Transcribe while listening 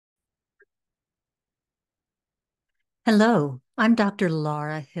Hello, I'm Dr.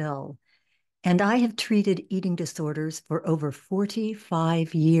 Lara-HILL, and I have treated eating disorders for over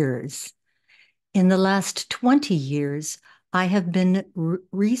 45 years. In the last 20 years, I have been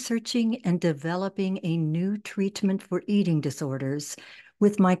researching and developing a new treatment for eating disorders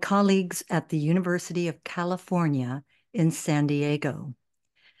with my colleagues at the University of California in San Diego.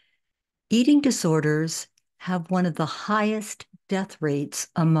 Eating disorders have one of the highest death rates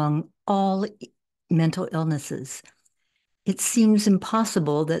among all mental illnesses. It seems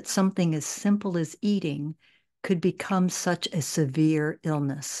impossible that something as simple as eating could become such a severe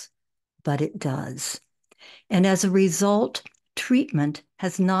illness, but it does. And as a result, treatment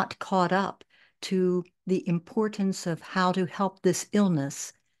has not caught up to the importance of how to help this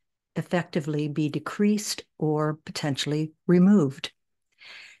illness effectively be decreased or potentially removed.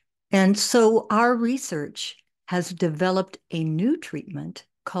 And so our research has developed a new treatment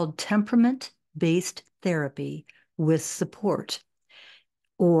called temperament-based therapy with support,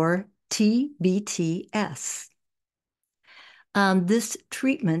 or Tbt-S. This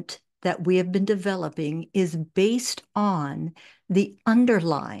treatment that we have been developing is based on the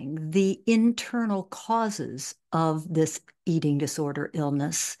internal causes of this eating disorder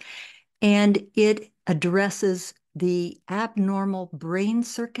illness, and it addresses the abnormal brain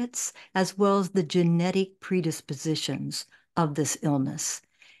circuits as well as the genetic predispositions of this illness.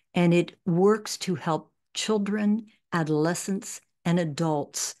 And it works to help children, adolescents, and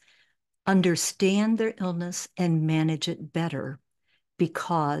adults understand their illness and manage it better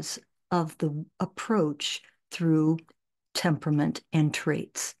because of the approach through temperament and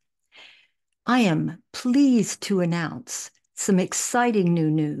traits. I am pleased to announce some exciting new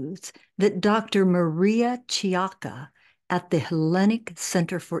news that Dr. Maria Tsikaka at the Hellenic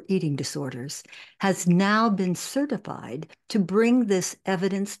Center for Eating Disorders has now been certified to bring this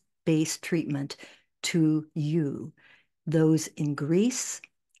evidence-based treatment to you, those in Greece,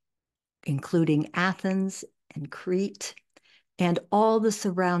 including Athens and Crete, and all the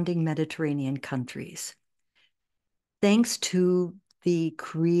surrounding Mediterranean countries. Thanks to the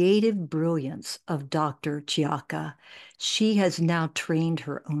creative brilliance of Dr. Tsikaka, she has now trained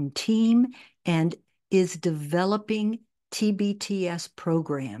her own team and is developing Tbt-S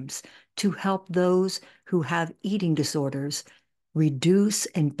programs to help those who have eating disorders reduce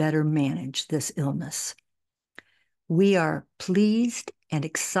and better manage this illness. We are pleased and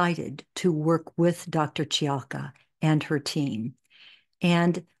excited to work with Dr. Tsikaka and her team.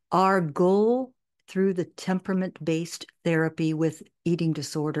 And our goal through the Temperament-Based Therapy with Eating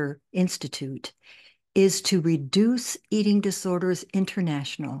Disorder Institute is to reduce eating disorders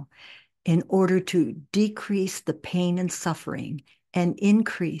international in order to decrease the pain and suffering and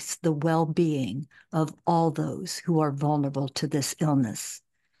increase the well-being of all those who are vulnerable to this illness.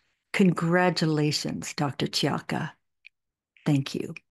 Congratulations, Dr. Tsikaka. Thank you.